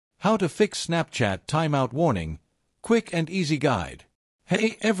How to fix Snapchat timeout warning, quick and easy guide.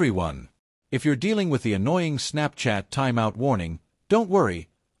 Hey everyone! If you're dealing with the annoying Snapchat timeout warning, don't worry,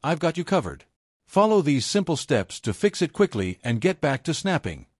 I've got you covered. Follow these simple steps to fix it quickly and get back to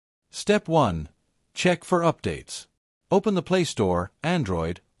snapping. Step 1. Check for updates. Open the Play Store,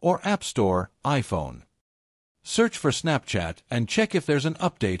 Android, or App Store, iPhone. Search for Snapchat and check if there's an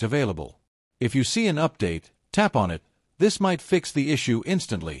update available. If you see an update, tap on it. This might fix the issue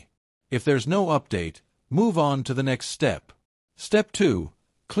instantly. If there's no update, move on to the next step. Step 2.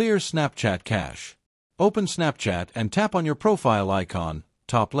 Clear Snapchat cache. Open Snapchat and tap on your profile icon,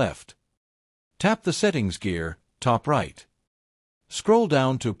 top left. Tap the Settings gear, top right. Scroll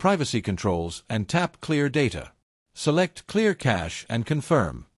down to Privacy Controls and tap Clear Data. Select Clear Cache and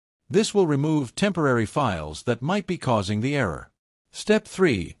confirm. This will remove temporary files that might be causing the error. Step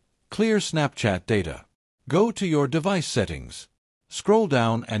 3. Clear Snapchat data. Go to your device settings. Scroll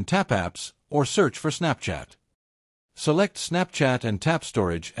down and tap Apps or search for Snapchat. Select Snapchat and tap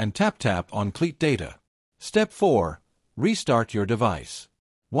Storage and tap on Clear Data. Step 4. Restart your device.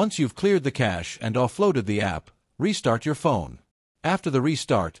 Once you've cleared the cache and offloaded the app, restart your phone. After the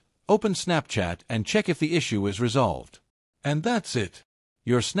restart, open Snapchat and check if the issue is resolved. And that's it.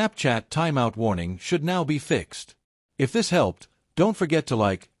 Your Snapchat timeout warning should now be fixed. If this helped, don't forget to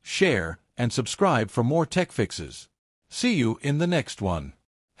like, share, and subscribe for more tech fixes. See you in the next one.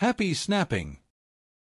 Happy snapping!